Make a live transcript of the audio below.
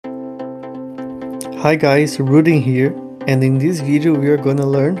Hi guys, Rudy here, and in this video we are gonna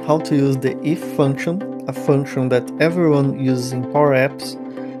learn how to use the if function, a function that everyone uses in Power Apps,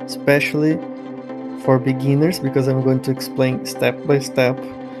 especially for beginners, because I'm going to explain step by step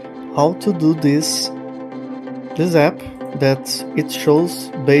how to do this app that it shows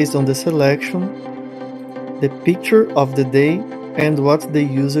based on the selection, the picture of the day, and what the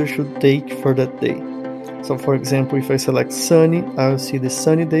user should take for that day. So for example, if I select sunny, I'll see the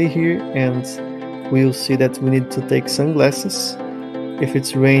sunny day here, and we'll see that we need to take sunglasses. If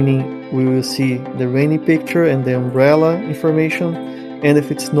it's raining, we will see the rainy picture and the umbrella information. And if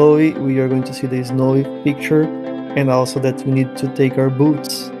it's snowy, we are going to see the snowy picture, and also that we need to take our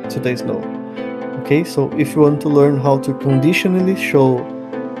boots to the snow. Okay, so if you want to learn how to conditionally show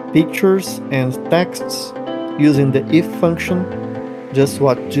pictures and texts using the if function, just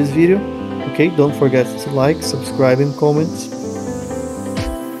watch this video. Okay, don't forget to like, subscribe and comment.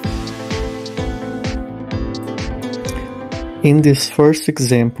 In this first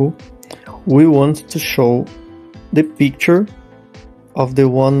example, we want to show the picture of the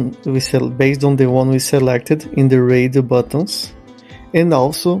one based on the one we selected in the radio buttons, and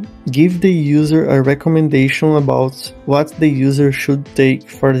also give the user a recommendation about what the user should take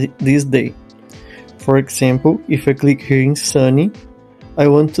for this day. For example, if I click here in sunny, I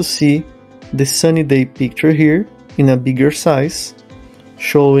want to see the sunny day picture here in a bigger size,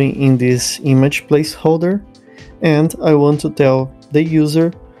 showing in this image placeholder. And I want to tell the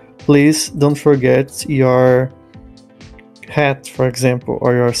user, please don't forget your hat, for example,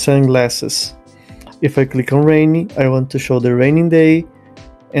 or your sunglasses. If I click on rainy, I want to show the raining day,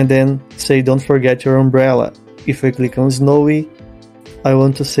 and then say don't forget your umbrella. If I click on snowy, I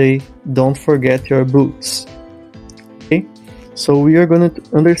want to say don't forget your boots. Okay, so we are going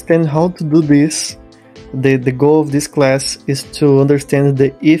to understand how to do this. The goal of this class is to understand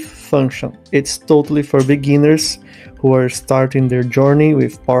the if function. It's totally for beginners who are starting their journey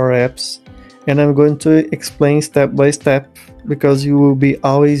with Power Apps, and I'm going to explain step by step because you will be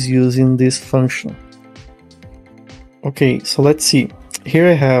always using this function. Okay, so let's see. Here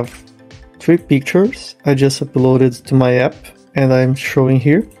I have 3 pictures I just uploaded to my app and I'm showing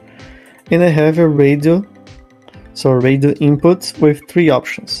here, and I have a radio. So radio input with 3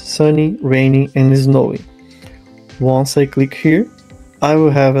 options: sunny, rainy and snowy. Once I click here, I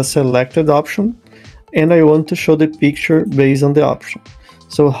will have a selected option, and I want to show the picture based on the option.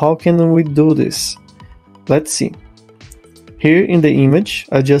 So how can we do this? Let's see. Here in the image,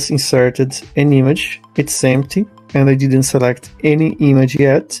 I just inserted an image. It's empty and I didn't select any image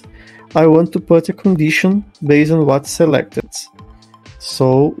yet. I want to put a condition based on what's selected.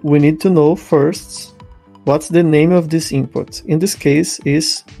 So we need to know first what's the name of this input. In this case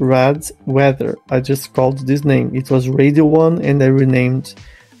is red weather. I just called this name. It was radio 1 and I renamed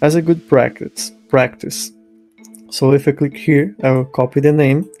as a good practice. So if I click here, I will copy the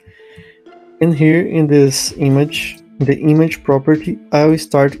name, and here in this image, the image property, I will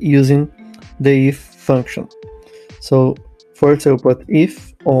start using the if function. So first I'll put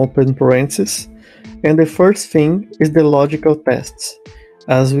if, open parentheses, and the first thing is the logical tests.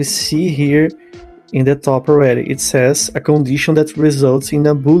 As we see here in the top already, it says a condition that results in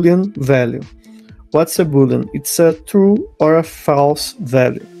a Boolean value. What's a Boolean? It's a true or a false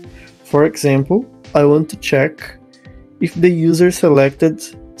value. For example, I want to check if the user selected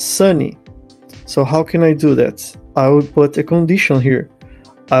sunny. So how can I do that? I will put a condition here.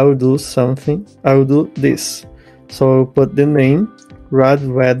 I will do something. I will do this. So I will put the name, red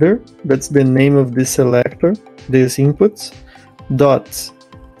weather, that's the name of the selector, this input, dot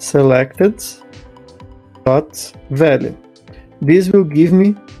selected, dot value. This will give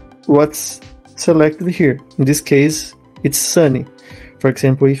me what's selected here. In this case, it's sunny. For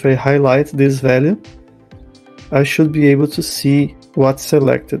example, if I highlight this value, I should be able to see what's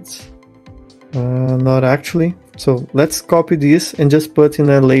selected. Not actually. So let's copy this and just put in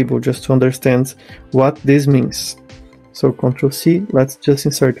a label just to understand what this means. So Ctrl C, let's just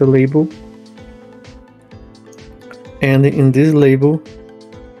insert a label. And in this label,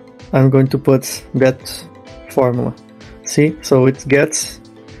 I'm going to put that formula. See, so it gets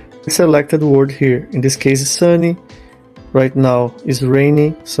the selected word here. In this case, sunny. Right now is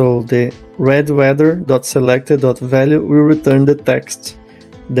rainy. So the red weather dot selected dot value will return the text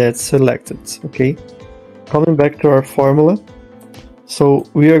that's selected. Okay. Coming back to our formula. So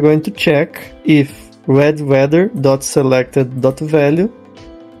we are going to check if red weather dot selected dot value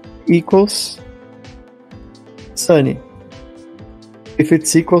equals sunny. If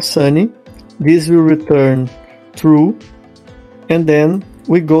it's equal sunny, this will return true, and then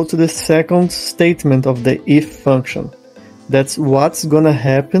we go to the second statement of the if function. That's what's gonna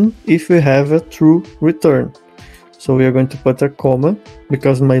happen if we have a true return. So we are going to put a comma,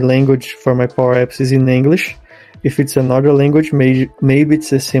 because my language for my Power Apps is in English. If it's another language, maybe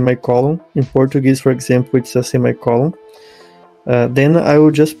it's a semicolon. In Portuguese, for example, it's a semicolon. Then I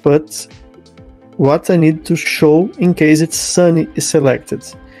will just put what I need to show in case it's sunny is selected.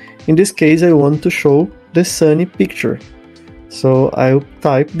 In this case, I want to show the sunny picture. So I'll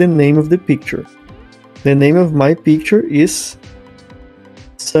type the name of the picture. The name of my picture is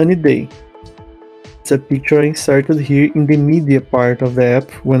Sunny Day. It's a picture I inserted here in the media part of the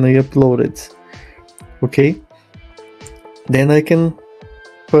app when I upload it. Okay? Then I can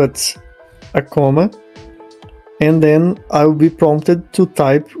put a comma, and then I will be prompted to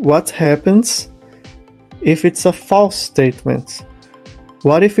type what happens if it's a false statement.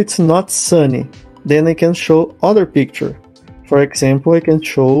 What if it's not sunny? Then I can show other picture. For example, I can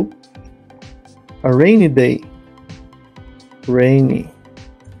show a rainy day. Rainy.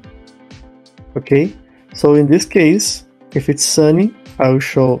 Okay, so in this case, if it's sunny, I will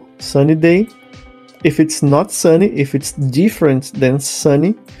show sunny day. If it's not sunny, if it's different than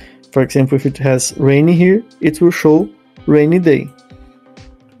sunny, for example, if it has rainy here, it will show rainy day.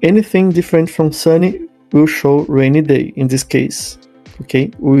 Anything different from sunny will show rainy day in this case.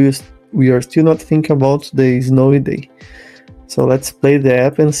 Okay, we are still not thinking about the snowy day. So let's play the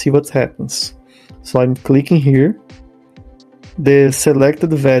app and see what happens. So I'm clicking here. The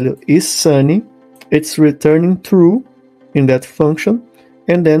selected value is sunny. It's returning true in that function,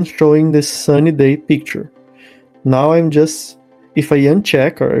 and then showing the sunny day picture. Now I'm just, if I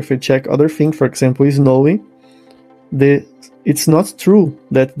uncheck, or if I check other thing, for example, snowy, it's not true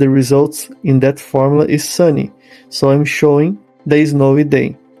that the result in that formula is sunny. So I'm showing the snowy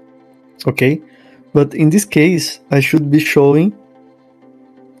day. Okay, but in this case, I should be showing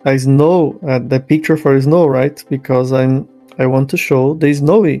a snow, the picture for snow, right? Because I want to show the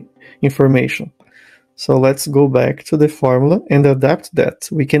snowy information. So let's go back to the formula and adapt that.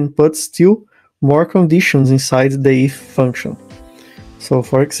 We can put still more conditions inside the if function. So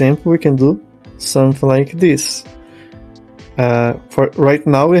for example, we can do something like this. For right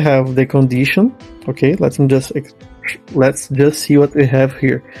now we have the condition. Okay, let's just see what we have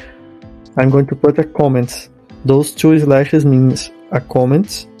here. I'm going to put a comment. Those two slashes means a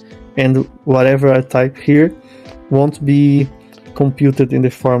comment, and whatever I type here won't be computed in the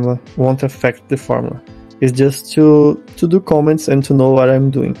formula, won't affect the formula. It's just to do comments and to know what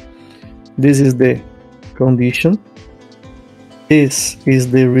I'm doing. This is the condition. This is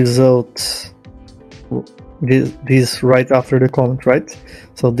the result. This right after the comment, right?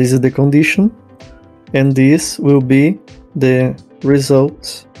 So this is the condition, and this will be the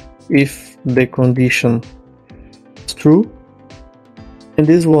result if the condition is true, and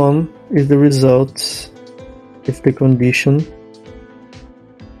this one is the result if the condition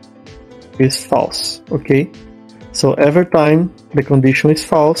is false. Okay, so every time the condition is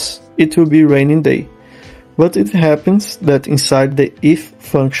false, it will be raining day. But it happens that inside the if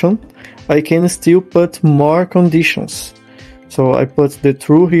function, I can still put more conditions. So I put the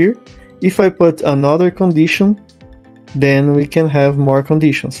true here. If I put another condition, then we can have more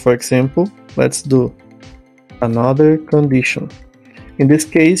conditions. For example, let's do another condition. In this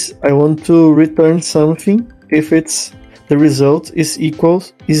case, I want to return something if it's the result is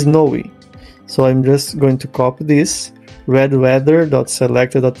equals snowy. So I'm just going to copy this, red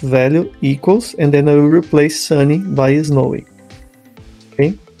weather.selected.value equals, and then I will replace sunny by snowy.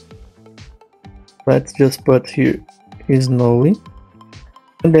 Okay, let's just put here snowy,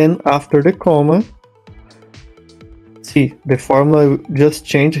 and then after the comma, see the formula just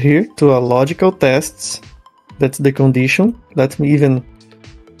changed here to a logical tests. That's the condition. Let me even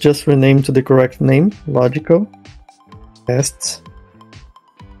just rename to the correct name, logical tests.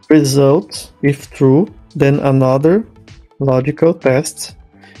 Result if true, then another logical test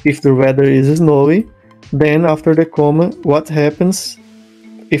if the weather is snowy. Then after the comma, what happens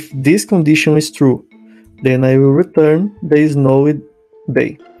if this condition is true? Then I will return the snowy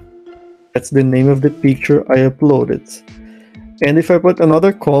day. That's the name of the picture I uploaded. And if I put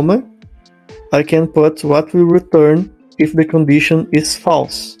another comma, I can put what will return if the condition is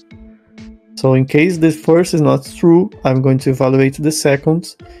false. So in case the first is not true, I'm going to evaluate the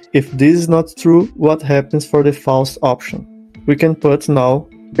second. If this is not true, what happens for the false option? We can put now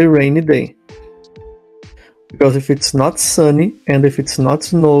the rainy day. Because if it's not sunny and if it's not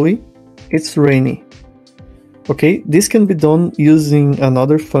snowy, it's rainy. Okay, this can be done using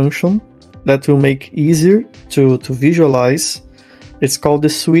another function that will make easier to visualize. It's called the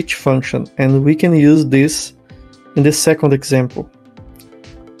switch function, and we can use this in the second example.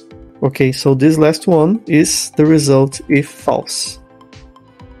 Okay, so this last one is the result if false.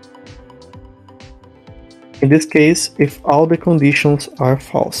 In this case, if all the conditions are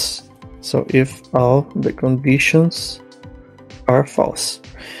false. So if all the conditions are false.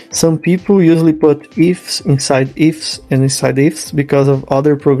 Some people usually put ifs inside ifs and inside ifs because of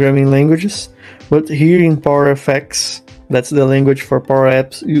other programming languages, but here in PowerFX, that's the language for Power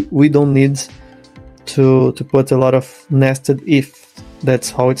Apps, we don't need to put a lot of nested if.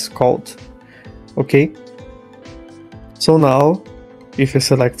 That's how it's called. Okay? So now, if you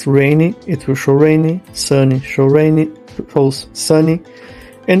select rainy, it will show rainy, sunny shows sunny,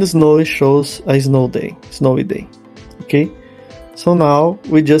 and snowy shows a snowy day. Okay? So now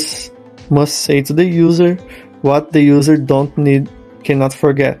we just must say to the user what the user cannot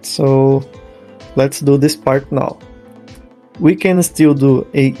forget. So let's do this part now. We can still do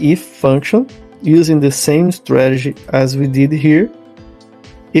a if function using the same strategy as we did here.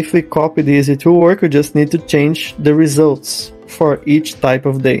 If we copy this, it will work. We just need to change the results for each type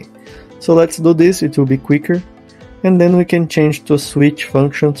of day. So let's do this, it will be quicker. And then we can change to a switch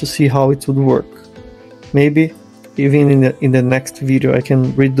function to see how it would work. Maybe even in the next video I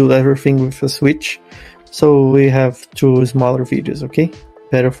can redo everything with a switch. So we have 2 smaller videos, okay?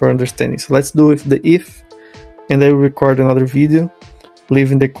 Better for understanding. So let's do with the if, and I will record another video.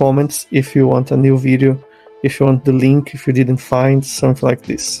 Leave in the comments if you want a new video, if you want the link, if you didn't find, something like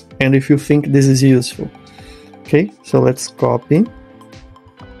this. And if you think this is useful. Okay, so let's copy.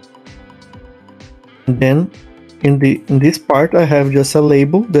 And then in this part I have just a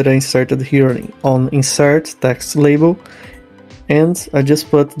label that I inserted here on insert text label, and I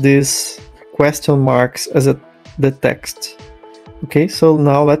just put these question marks as the text. Okay, so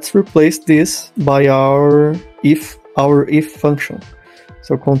now let's replace this by our if function.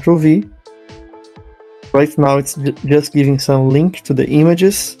 So Ctrl V. Right now it's just giving some link to the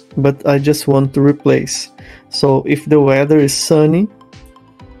images, but I just want to replace. So if the weather is sunny,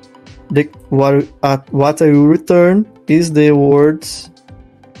 what I will return is the words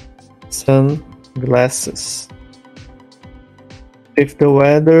sunglasses. If the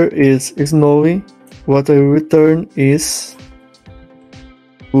weather is snowy, what I will return is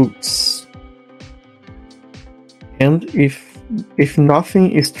boots. And if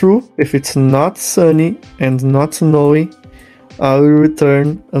nothing is true, if it's not sunny and not snowy, I will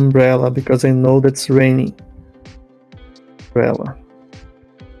return umbrella because I know that's raining. Umbrella.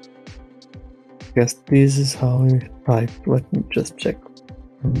 Yes, this is how we type. Let me just check.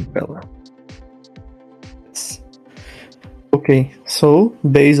 Umbrella. Yes. Okay, so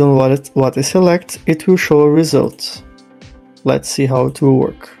based on what I select, it will show a result. Let's see how it will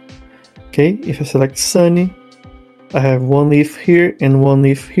work. Okay, if I select sunny, I have one if here and one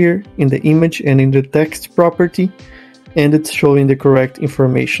if here in the image and in the text property, and it's showing the correct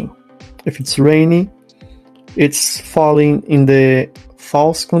information. If it's rainy, it's falling in the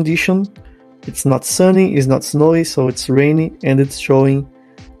false condition. It's not sunny, it's not snowy, so it's rainy, and it's showing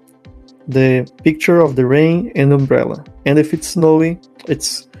the picture of the rain and umbrella. And if it's snowy,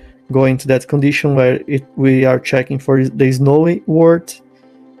 it's going to that condition where we are checking for the snowy word,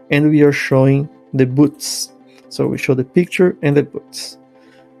 and we are showing the boots. So we show the picture and the boots.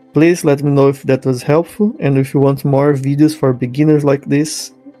 Please let me know if that was helpful, and if you want more videos for beginners like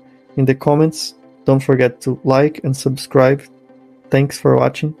this in the comments. Don't forget to like and subscribe. Thanks for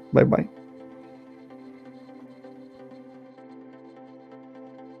watching. Bye bye.